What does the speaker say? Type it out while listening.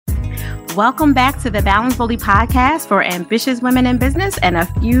Welcome back to the Balance Boldly podcast for ambitious women in business and a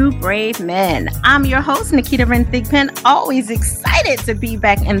few brave men. I'm your host, Nikita Wren Thigpen, always excited to be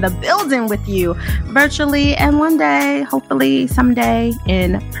back in the building with you virtually and one day, hopefully someday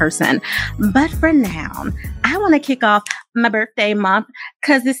in person. But for now, I want to kick off my birthday month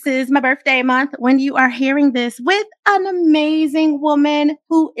because this is my birthday month when you are hearing this with an amazing woman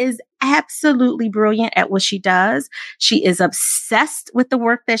who is absolutely brilliant at what she does. She is obsessed with the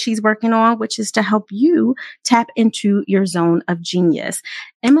work that she's working on, which is to help you tap into your zone of genius.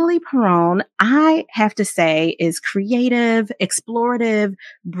 Emily Perron, I have to say, is creative, explorative,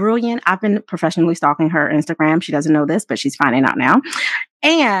 brilliant. I've been professionally stalking her Instagram. She doesn't know this, but she's finding out now.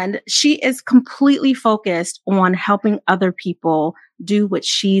 And she is completely focused on helping other people do what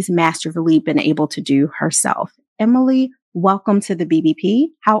she's masterfully been able to do herself. Emily, welcome to the BBP.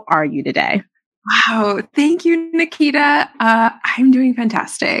 How are you today? Wow. Thank you, Nikita. I'm doing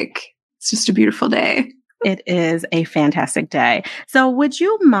fantastic. It's just a beautiful day. It is a fantastic day. So would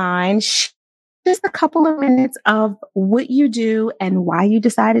you mind just a couple of minutes of what you do and why you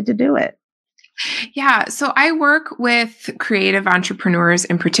decided to do it? Yeah. So I work with creative entrepreneurs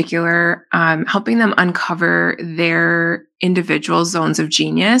in particular, helping them uncover their individual zones of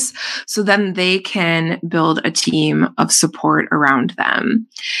genius so then they can build a team of support around them.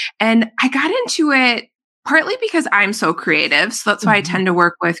 And I got into it partly because I'm so creative. So that's why I tend to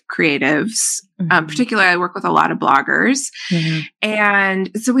work with creatives. Particularly, I work with a lot of bloggers.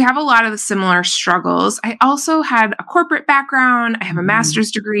 And so we have a lot of the similar struggles. I also had a corporate background. I have a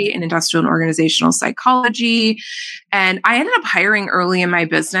master's degree in industrial and organizational psychology. And I ended up hiring early in my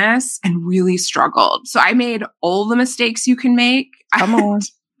business and really struggled. So I made all the mistakes you can make. Come on.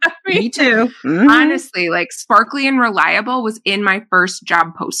 Me too. Honestly, like sparkly and reliable was in my first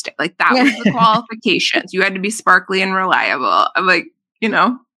job posting. Like that was the qualifications. You had to be sparkly and reliable. I'm like,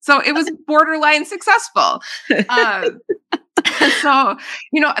 so it was borderline successful. So,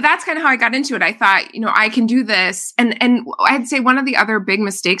 that's kind of how I got into it. I thought, I can do this. And I'd say one of the other big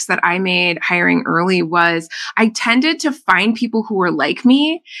mistakes that I made hiring early was I tended to find people who were like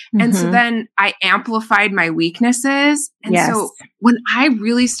me. And so then I amplified my weaknesses. And so when I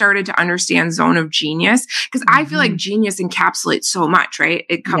really started to understand zone of genius, because I feel like genius encapsulates so much, right?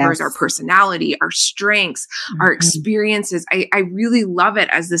 It covers our personality, our strengths, our experiences. I really love it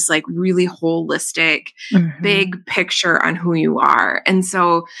as this like really holistic, big picture on who you are. And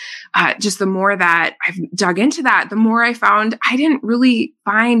so just the more that I've dug into that, the more I found I didn't really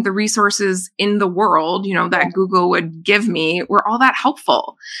find the resources in the world, that Google would give me were all that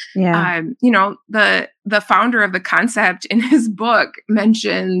helpful. The founder of the concept in his book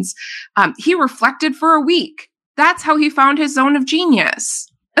mentions he reflected for a week. That's how he found his zone of genius.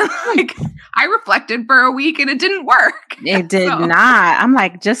 Like I reflected for a week and it didn't work. It did not. I'm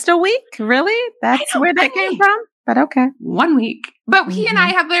like, just a week? Really? That's where that came from? But okay. 1 week. But he and I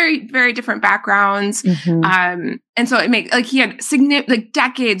have very, very different backgrounds. And so it makes he had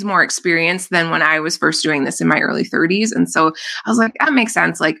decades more experience than when I was first doing this in my early 30s. And so I was like, that makes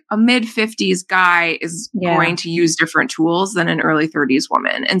sense. Like a mid 50s guy is going to use different tools than an early 30s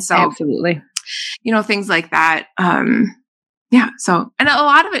woman. And so absolutely, things like that. So, and a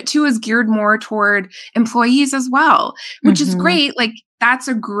lot of it too is geared more toward employees as well, which is great. Like that's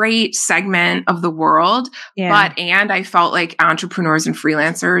a great segment of the world. And I felt like entrepreneurs and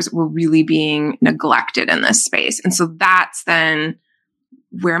freelancers were really being neglected in this space. And so that's then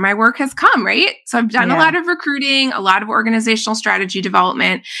where my work has come, right? So I've done a lot of recruiting, a lot of organizational strategy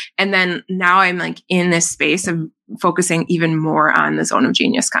development. And then now I'm like in this space of focusing even more on the zone of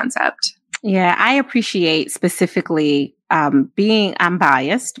genius concept. Yeah, I appreciate specifically I'm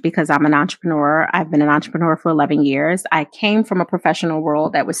biased because I'm an entrepreneur. I've been an entrepreneur for 11 years. I came from a professional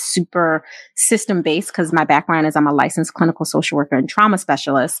world that was super system-based because my background is I'm a licensed clinical social worker and trauma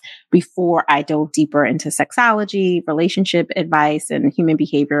specialist before I dove deeper into sexology, relationship advice, and human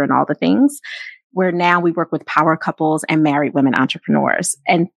behavior and all the things, where now we work with power couples and married women entrepreneurs.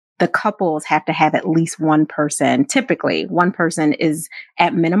 And the couples have to have at least one person. Typically, one person is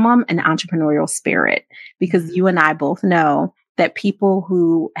at minimum an entrepreneurial spirit, because you and I both know that people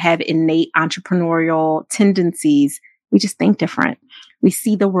who have innate entrepreneurial tendencies, we just think different. We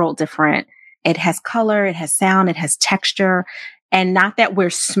see the world different. It has color, it has sound, it has texture. And not that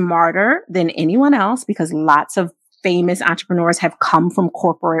we're smarter than anyone else, because lots of famous entrepreneurs have come from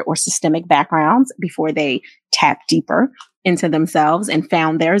corporate or systemic backgrounds before they tap deeper into themselves and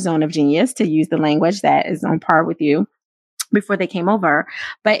found their zone of genius, to use the language that is on par with you, before they came over.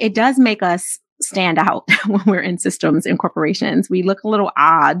 But it does make us stand out when we're in systems and corporations. We look a little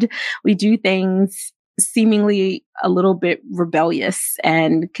odd. We do things seemingly a little bit rebellious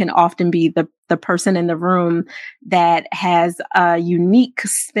and can often be the person in the room that has a unique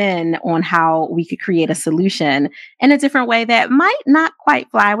spin on how we could create a solution in a different way that might not quite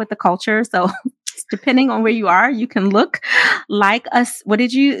fly with the culture. So depending on where you are, you can look like us. What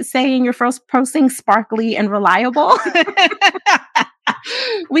did you say in your first posting? Sparkly and reliable.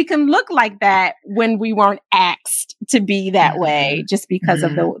 We can look like that when we weren't asked to be that way, just because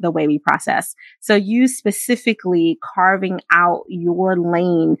of the way we process. So you specifically carving out your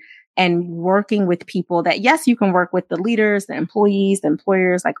lane and working with people that, yes, you can work with the leaders, the employees, the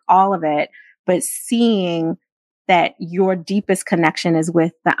employers, like all of it, but seeing that your deepest connection is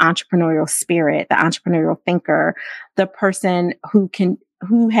with the entrepreneurial spirit, the entrepreneurial thinker, the person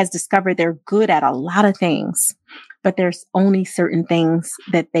who has discovered they're good at a lot of things, but there's only certain things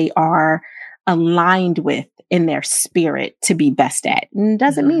that they are aligned with in their spirit to be best at. And it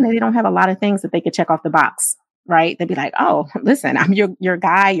doesn't mean that they don't have a lot of things that they could check off the box, right? They'd be like, oh, listen, I'm your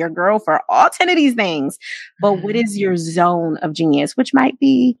guy, your girl for all 10 of these things. But what is your zone of genius, which might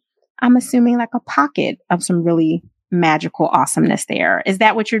be, I'm assuming, like a pocket of some really magical awesomeness there. Is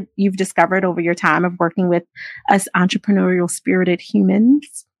that what you've discovered over your time of working with us entrepreneurial spirited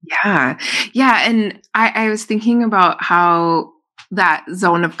humans? Yeah. Yeah. And I was thinking about how that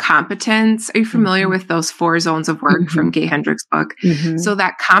zone of competence, are you familiar with those 4 zones of work from Gay Hendricks' book? So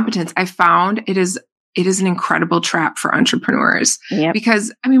that competence, I found it is an incredible trap for entrepreneurs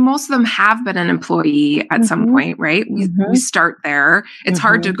because, I mean, most of them have been an employee at some point, right? We start there. It's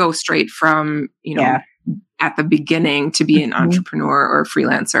hard to go straight from, at the beginning to be an entrepreneur or a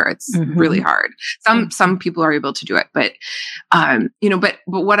freelancer. It's really hard. Some people are able to do it, but, but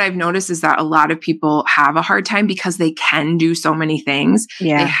what I've noticed is that a lot of people have a hard time because they can do so many things. They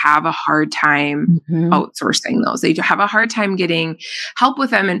have a hard time outsourcing those. They have a hard time getting help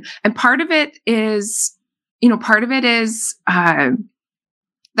with them. And part of it is,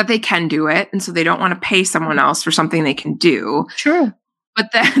 that they can do it. And so they don't want to pay someone else for something they can do. True.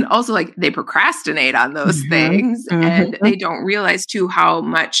 But then also, like, they procrastinate on those things and they don't realize too how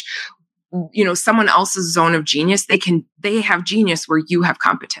much, someone else's zone of genius, they have genius where you have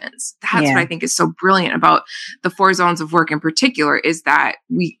competence. That's what I think is so brilliant about the 4 zones of work in particular, is that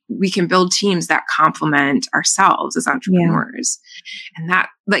we can build teams that complement ourselves as entrepreneurs. And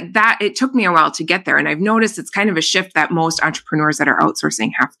that it took me a while to get there. And I've noticed it's kind of a shift that most entrepreneurs that are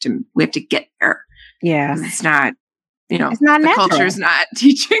outsourcing we have to get there. Yeah. It's not, it's not the culture is not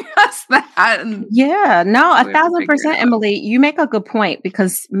teaching us that. Yeah, no, 1,000%, Emily. You make a good point,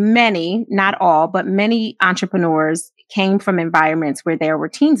 because many, not all, but many entrepreneurs came from environments where there were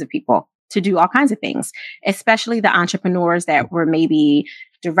teams of people to do all kinds of things, especially the entrepreneurs that were maybe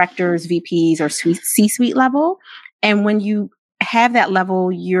directors, VPs, or C-suite level. And when you have that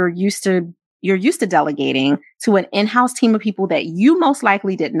level, you're used to delegating to an in-house team of people that you most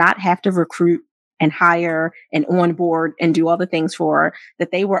likely did not have to recruit and hire and onboard and do all the things for,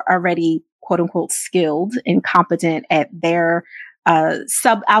 that they were already, quote unquote, skilled and competent at their I'll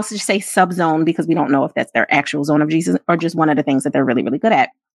just say sub-zone, because we don't know if that's their actual zone of Jesus or just one of the things that they're really, really good at.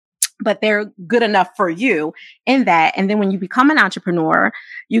 But they're good enough for you in that. And then when you become an entrepreneur,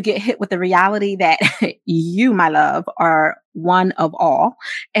 you get hit with the reality that you, my love, are one of all,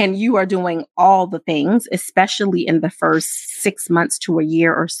 and you are doing all the things, especially in the first 6 months to a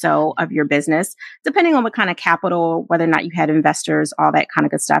year or so of your business, depending on what kind of capital, whether or not you had investors, all that kind of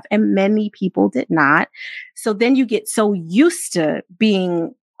good stuff. And many people did not. So then you get so used to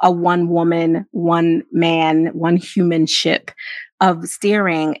being a one woman, one man, one human ship of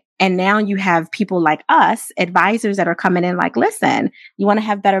steering. And now you have people like us, advisors, that are coming in like, listen, you want to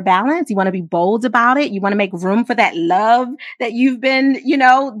have better balance? You want to be bold about it? You want to make room for that love that you've been,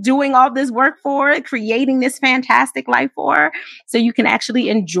 doing all this work for, creating this fantastic life for, so you can actually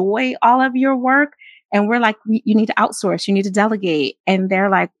enjoy all of your work. And we're like, you need to outsource, you need to delegate. And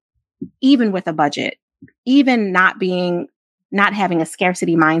they're like, even with a budget, even not having a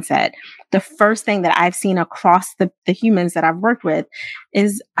scarcity mindset, the first thing that I've seen across the humans that I've worked with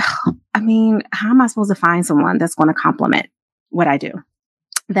is, how am I supposed to find someone that's going to complement what I do?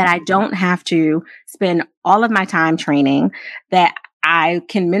 That I don't have to spend all of my time training, that I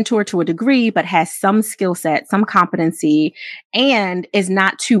can mentor to a degree, but has some skill set, some competency, and is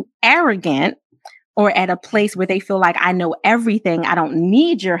not too arrogant or at a place where they feel like I know everything. I don't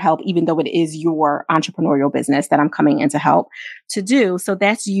need your help, even though it is your entrepreneurial business that I'm coming in to help to do. So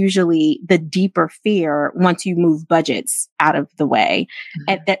that's usually the deeper fear once you move budgets out of the way.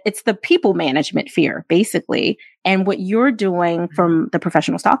 And that it's the people management fear, basically. And what you're doing from the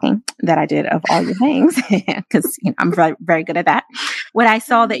professional stalking that I did of all your things, because I'm very, very good at that. What I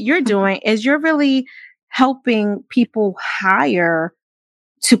saw that you're doing is you're really helping people hire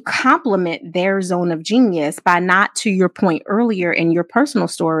to complement their zone of genius by not, to your point earlier in your personal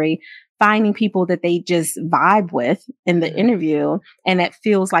story, finding people that they just vibe with in the interview and that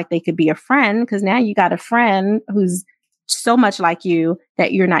feels like they could be a friend, because now you got a friend who's so much like you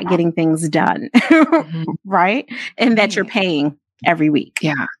that you're not getting things done, right? And that you're paying every week.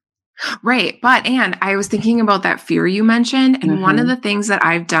 Yeah. Right. But, and I was thinking about that fear you mentioned. And one of the things that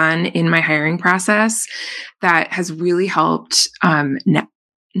I've done in my hiring process that has really helped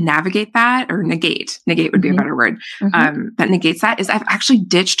navigate that, or negate would be a better word, that negates that, is I've actually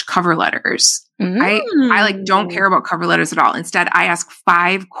ditched cover letters. I like don't care about cover letters at all. Instead, I ask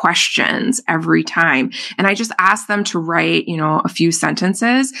 5 questions every time. And I just ask them to write, a few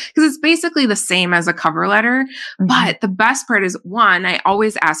sentences, because it's basically the same as a cover letter. But the best part is, one, I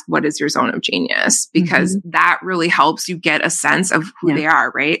always ask, what is your zone of genius? Because that really helps you get a sense of who they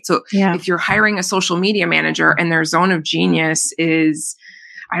are, right? So if you're hiring a social media manager and their zone of genius is,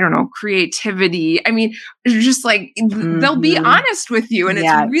 I don't know, creativity. I mean, just like, they'll be honest with you, and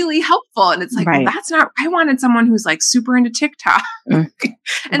it's really helpful. And it's like, well, that's not, I wanted someone who's like super into TikTok. And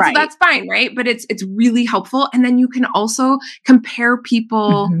so that's fine. Right. But it's really helpful. And then you can also compare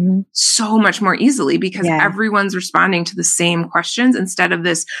people so much more easily, because everyone's responding to the same questions instead of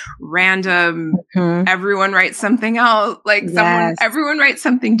this random, everyone writes something else, like everyone writes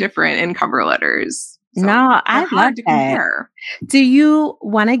something different in cover letters. So no, I love to compare. Do you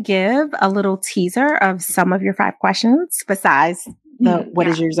want to give a little teaser of some of your 5 questions besides what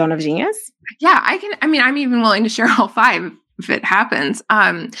is your zone of genius? Yeah, I can. I mean, I'm even willing to share all 5 if it happens.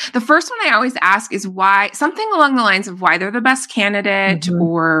 The first one I always ask is why, something along the lines of why they're the best candidate,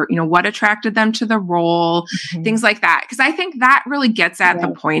 or, what attracted them to the role, things like that. Because I think that really gets at the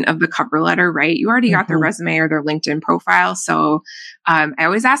point of the cover letter, right? You already got their resume or their LinkedIn profile. So I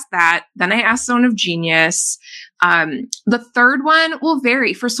always ask that. Then I ask zone of genius. The third one will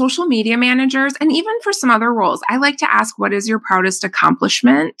vary for social media managers, and even for some other roles. I like to ask, what is your proudest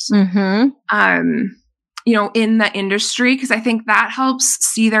accomplishment? In the industry, because I think that helps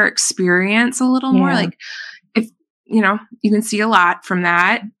see their experience a little more. Like, if, you can see a lot from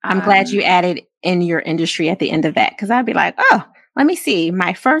that. I'm glad you added in your industry at the end of that, because I'd be like, oh, let me see,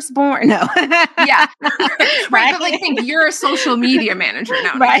 my firstborn. No. Right. But like, think you're a social media manager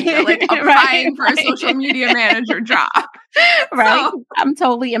now. Right. You're like applying for a social media manager job. Right. So, I'm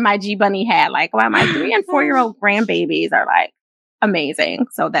totally in my G Bunny hat. Like, wow, my 3 and 4-year-old grandbabies are like amazing.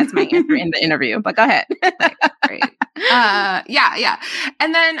 So that's my answer in the interview, but go ahead. Great. Yeah.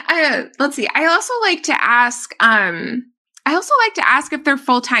 And then, let's see. I also like to ask if they're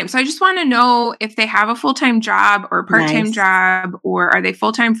full-time. So I just want to know if they have a full-time job or a part-time job, or are they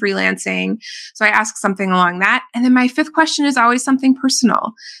full-time freelancing? So I ask something along that. And then my 5th question is always something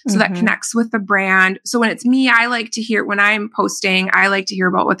personal. So that connects with the brand. So when it's me, I like to hear, when I'm posting, I like to hear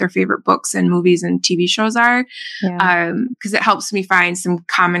about what their favorite books and movies and TV shows are. Because it helps me find some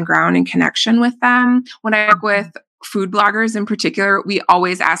common ground and connection with them. When I work with food bloggers in particular, we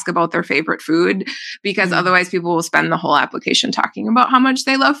always ask about their favorite food, because otherwise people will spend the whole application talking about how much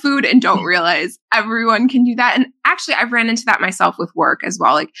they love food and don't realize everyone can do that. And actually, I've ran into that myself with work as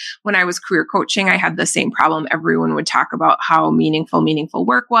well. Like, when I was career coaching, I had the same problem. Everyone would talk about how meaningful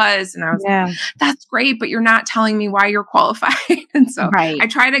work was. And I was like, that's great, but you're not telling me why you're qualified. And so I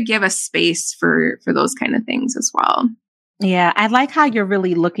try to give a space for those kind of things as well. Yeah. I like how you're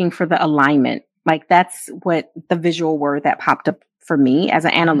really looking for the alignment. Like, that's what the visual word that popped up for me as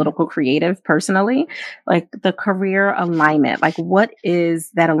an analytical creative personally, like the career alignment. Like, what is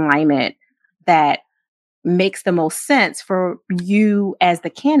that alignment that makes the most sense for you as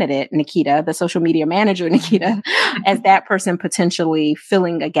the candidate, Nikita, the social media manager, Nikita, as that person potentially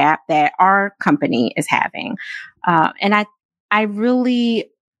filling a gap that our company is having. And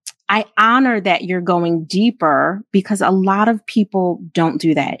I honor that you're going deeper, because a lot of people don't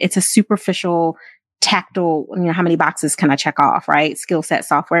do that. It's a superficial, tactile, how many boxes can I check off, right? Skill set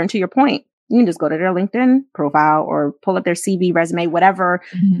software. And to your point, you can just go to their LinkedIn profile or pull up their CV, resume, whatever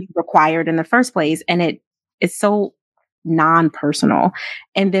you required in the first place. And it's so non-personal.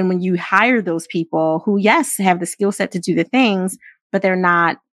 And then when you hire those people who, yes, have the skill set to do the things, but they're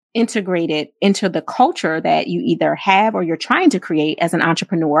not integrated into the culture that you either have or you're trying to create as an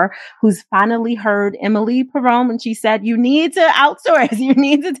entrepreneur who's finally heard Emily Perron when she said, you need to outsource, you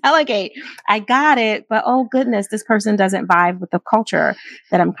need to delegate. I got it, but oh goodness, this person doesn't vibe with the culture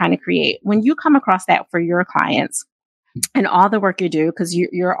that I'm trying to create. When you come across that for your clients and all the work you do, because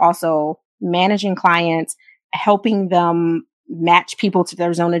you're also managing clients, helping them match people to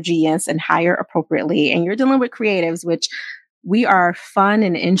their zone of genius and hire appropriately, and you're dealing with creatives, which we are a fun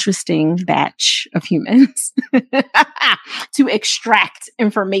and interesting batch of humans to extract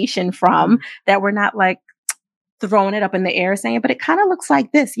information from, that we're not like throwing it up in the air saying, but it kind of looks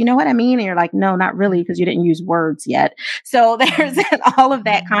like this. You know what I mean? And you're like, no, not really, because you didn't use words yet. So there's all of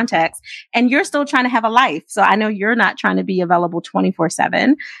that context, and you're still trying to have a life. So I know you're not trying to be available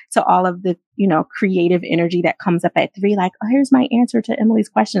 24/7 to all of the, creative energy that comes up at 3, like, oh, here's my answer to Emily's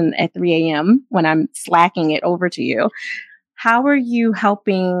question at 3 a.m. when I'm slacking it over to you. How are you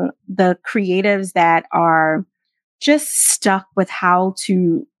helping the creatives that are just stuck with how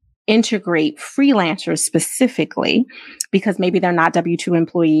to integrate freelancers specifically, because maybe they're not W-2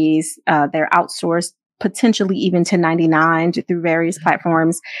 employees, they're outsourced, potentially even to 1099 through various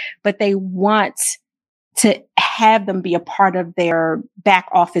platforms, but they want to have them be a part of their back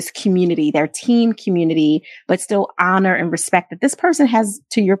office community, their team community, but still honor and respect that this person has,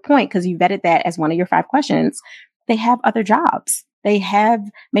 to your point, because you vetted that as one of your 5 questions, they have other jobs. They have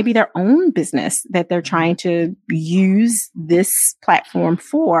maybe their own business that they're trying to use this platform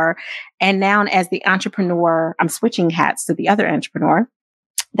for. And now as the entrepreneur, I'm switching hats to the other entrepreneur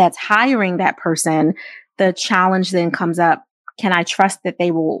that's hiring that person. The challenge then comes up. Can I trust that they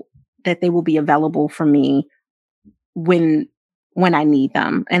will be available for me when I need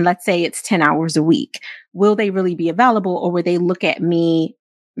them? And let's say it's 10 hours a week. Will they really be available, or will they look at me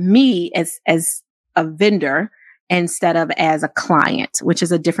as a vendor instead of as a client, which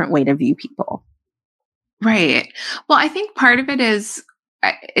is a different way to view people? Right. Well, I think part of it is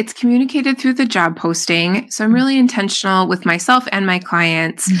it's communicated through the job posting. So I'm really intentional with myself and my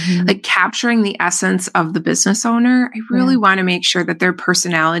clients, like capturing the essence of the business owner. I really want to make sure that their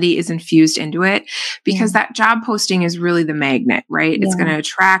personality is infused into it, because that job posting is really the magnet, right? It's going to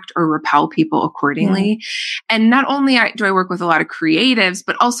attract or repel people accordingly. And not only do I work with a lot of creatives,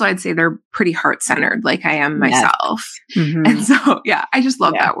 but also I'd say they're pretty heart-centered, like I am myself. And so, I just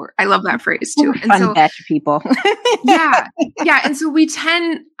love that word. I love that phrase too. And fun batch of people. Yeah. And so we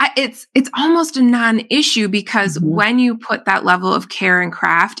it's almost a non-issue, because when you put that level of care and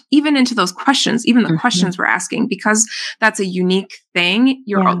craft, even into those questions, even the questions we're asking, because that's a unique thing,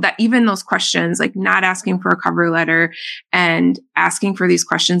 that even those questions, like not asking for a cover letter and asking for these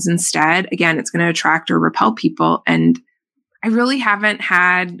questions instead, again, it's going to attract or repel people. And I really haven't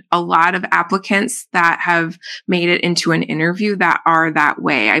had a lot of applicants that have made it into an interview that are that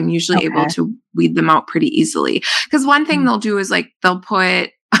way. I'm usually able to weed them out pretty easily. Because one thing they'll do is like they'll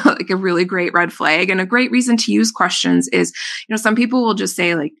put like a really great red flag, and a great reason to use questions is, some people will just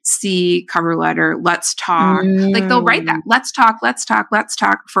say like, see cover letter, let's talk. Like they'll write that, let's talk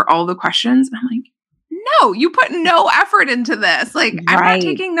for all the questions. And I'm like, no, you put no effort into this. Like, I'm not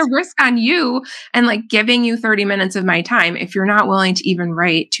taking the risk on you and like giving you 30 minutes of my time if you're not willing to even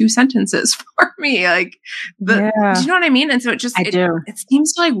write 2 sentences for me. Like, do you know what I mean? And so it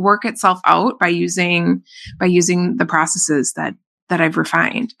seems to like work itself out by using the processes that I've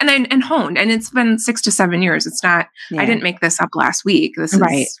refined and honed. And it's been 6 to 7 years. It's not, I didn't make this up last week. This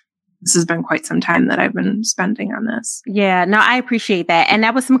has been quite some time that I've been spending on this. Yeah, no, I appreciate that. And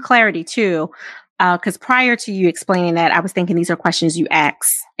that was some clarity too. Because prior to you explaining that, I was thinking these are questions you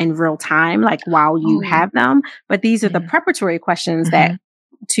ask in real time, like while you have them. But these are the preparatory questions that,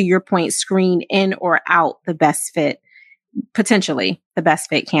 to your point, screen in or out the best fit, potentially the best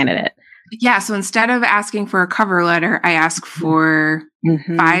fit candidate. Yeah. So instead of asking for a cover letter, I ask for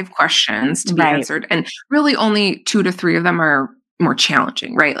 5 questions to be answered. And really only 2 to 3 of them are more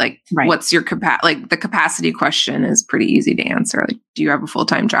challenging, right? Like, what's your like the capacity question is pretty easy to answer. Like, do you have a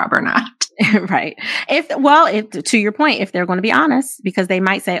full-time job or not? Right. If to your point, if they're going to be honest, because they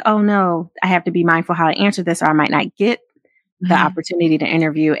might say, oh no, I have to be mindful how to answer this, or I might not get the opportunity to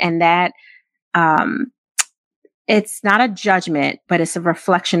interview. And that, it's not a judgment, but it's a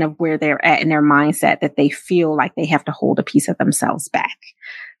reflection of where they're at in their mindset, that they feel like they have to hold a piece of themselves back,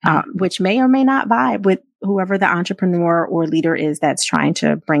 which may or may not vibe with whoever the entrepreneur or leader is that's trying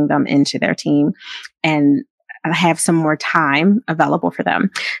to bring them into their team and have some more time available for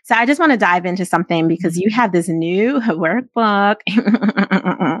them. So I just want to dive into something, because you have this new workbook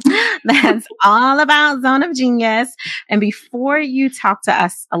that's all about Zone of Genius. And before you talk to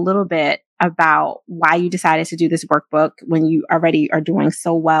us a little bit about why you decided to do this workbook when you already are doing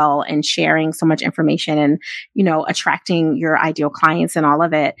so well and sharing so much information and, attracting your ideal clients and all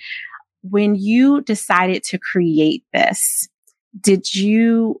of it. When you decided to create this, did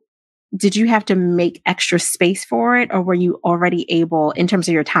you have to make extra space for it, or were you already able, in terms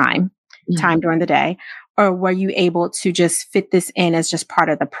of your time during the day, or were you able to just fit this in as just part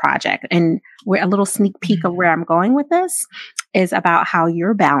of the project? And a little sneak peek of where I'm going with this is about how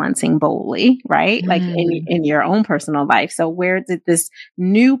you're balancing boldly, right? Like in your own personal life. So where did this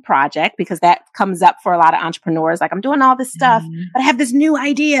new project, because that comes up for a lot of entrepreneurs, like I'm doing all this stuff, but I have this new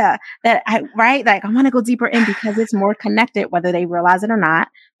idea that like I want to go deeper in because it's more connected, whether they realize it or not,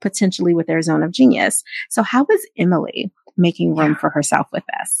 potentially with their zone of genius. So how is Emily making room for herself with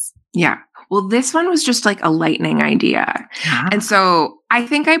this? Yeah. Well, this one was just like a lightning idea. And so I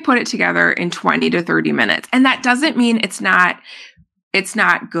think I put it together in 20 to 30 minutes. And that doesn't mean it's not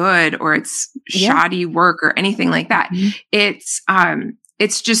good or it's shoddy work or anything like that.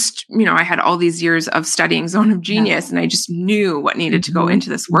 It's just, I had all these years of studying Zone of Genius and I just knew what needed to go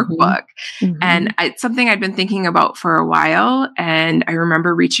into this workbook. And it's something I'd been thinking about for a while. And I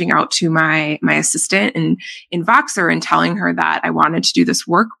remember reaching out to my assistant in Voxer and telling her that I wanted to do this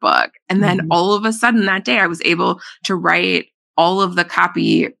workbook. And then all of a sudden that day I was able to write all of the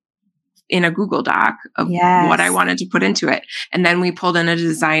copy in a Google Doc of what I wanted to put into it. And then we pulled in a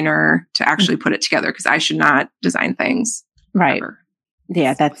designer to actually put it together because I should not design things. Right. Ever.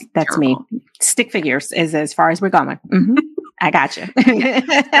 Yeah, that's me. Stick figures is as far as we're going. I got you.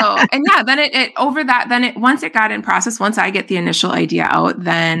 Once it got in process, once I get the initial idea out,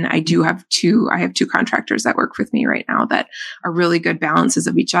 then I have two contractors that work with me right now that are really good balances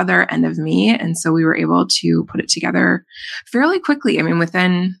of each other and of me. And so we were able to put it together fairly quickly. I mean,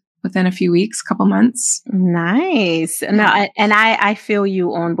 within a few weeks, couple months. Nice. No, and I feel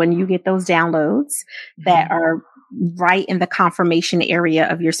you on when you get those downloads that are right in the confirmation area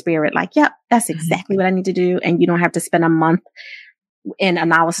of your spirit. Like, yep, that's exactly what I need to do. And you don't have to spend a month in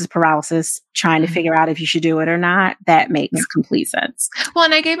analysis paralysis trying to figure out if you should do it or not. That makes complete sense. Well,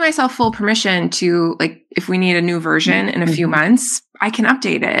 and I gave myself full permission to, like, if we need a new version in a few months, I can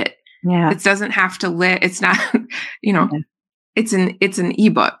update it. Yeah. It doesn't have to it's not, it's an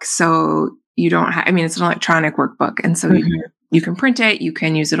ebook. So you don't it's an electronic workbook. And so you can print it, you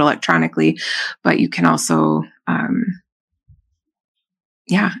can use it electronically, but you can also,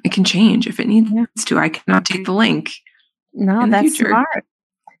 it can change if it needs to. I cannot take the link. No, that's smart.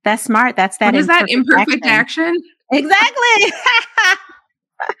 That's smart. That's that. What is that imperfect action? Exactly.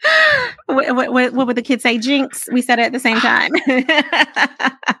 What would the kids say? Jinx. We said it at the same time.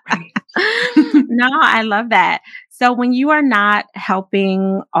 No, I love that. So when you are not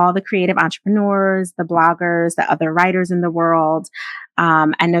helping all the creative entrepreneurs, the bloggers, the other writers in the world,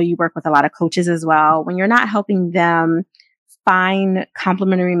 I know you work with a lot of coaches as well. When you're not helping them find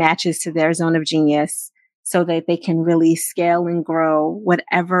complementary matches to their zone of genius so that they can really scale and grow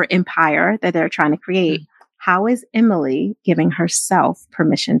whatever empire that they're trying to create, how is Emily giving herself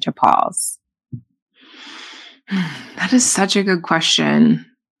permission to pause? That is such a good question.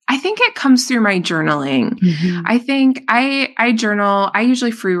 I think it comes through my journaling. I think I journal. I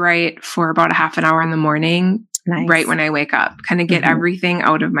usually free write for about a half an hour in the morning, right when I wake up, kind of get everything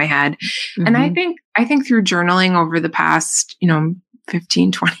out of my head. And I think through journaling over the past,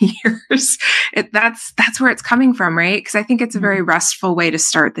 15, 20 years, that's where it's coming from, right? Because I think it's a very restful way to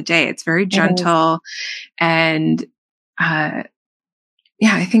start the day. It's very gentle. And I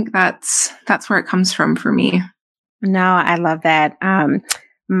think that's where it comes from for me. No, I love that.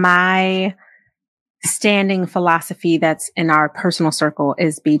 My standing philosophy that's in our personal circle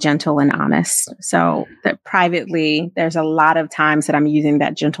is be gentle and honest. So that privately, there's a lot of times that I'm using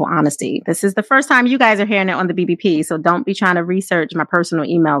that gentle honesty. This is the first time you guys are hearing it on the BBP. So don't be trying to research my personal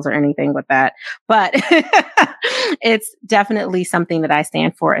emails or anything with that. But it's definitely something that I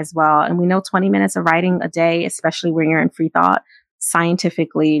stand for as well. And we know 20 minutes of writing a day, especially when you're in free thought,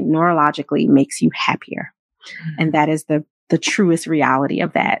 scientifically, neurologically makes you happier. And that is the truest reality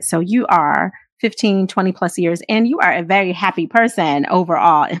of that. So you are 15, 20 plus years, and you are a very happy person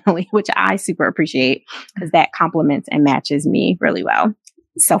overall, Emily, which I super appreciate because that complements and matches me really well,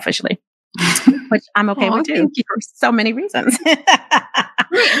 selfishly, which I'm okay with too for so many reasons. And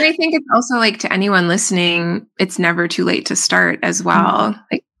I think it's also like to anyone listening, it's never too late to start as well.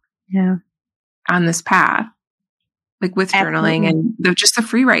 On this path, like with journaling and just the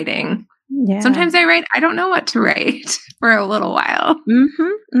free writing. Yeah. Sometimes I don't know what to write for a little while.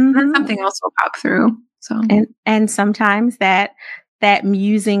 Then something else will pop through. So, and sometimes that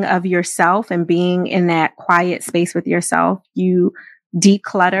musing of yourself and being in that quiet space with yourself, you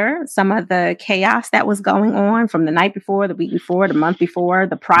declutter some of the chaos that was going on from the night before, the week before, the month before,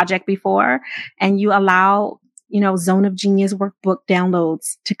 the project before, and you allow, Zone of Genius workbook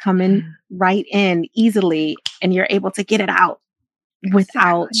downloads to come in right in easily, and you're able to get it out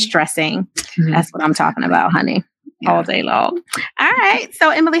without stressing. That's what I'm talking about, honey. Yeah. All day long. All right.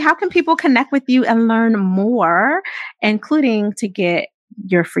 So Emily, how can people connect with you and learn more, including to get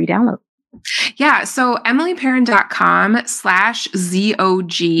your free download? Yeah. So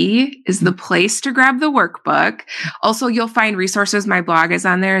emilyperron.com/ZOG is the place to grab the workbook. Also, you'll find resources. My blog is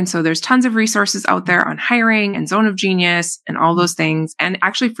on there. And so there's tons of resources out there on hiring and Zone of Genius and all those things, and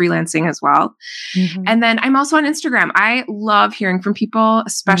actually freelancing as well. And then I'm also on Instagram. I love hearing from people,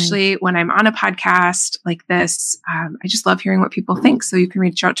 especially when I'm on a podcast like this. I just love hearing what people think. So you can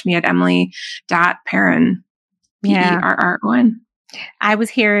reach out to me at emily.perron, Perron. I was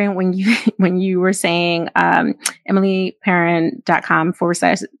hearing when you were saying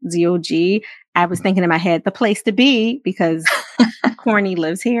emilyperron.com/ZOG, I was thinking in my head, the place to be, because Corny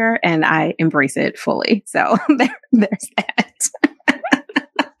lives here and I embrace it fully. So there's that.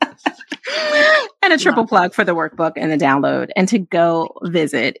 And a triple plug for the workbook and the download, and to go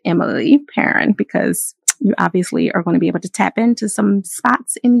visit Emily Perron, because you obviously are going to be able to tap into some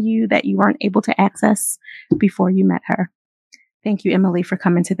spots in you that you weren't able to access before you met her. Thank you, Emily, for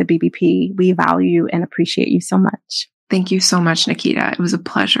coming to the BBP. We value and appreciate you so much. Thank you so much, Nikita. It was a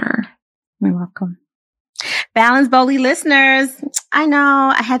pleasure. You're welcome. Balance Boldly listeners, I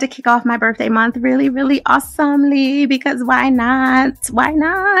know I had to kick off my birthday month really, really awesomely, because why not? Why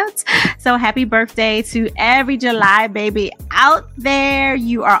not? So happy birthday to every July baby out there.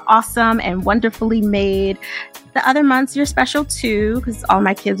 You are awesome and wonderfully made. The other months, you're special too, because all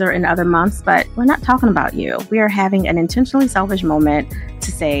my kids are in other months, but we're not talking about you. We are having an intentionally selfish moment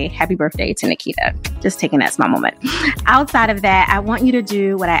to say happy birthday to Nikita. Just taking that small moment. Outside of that, I want you to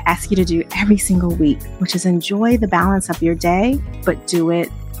do what I ask you to do every single week, which is enjoy the balance of your day, but do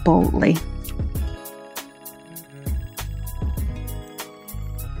it boldly.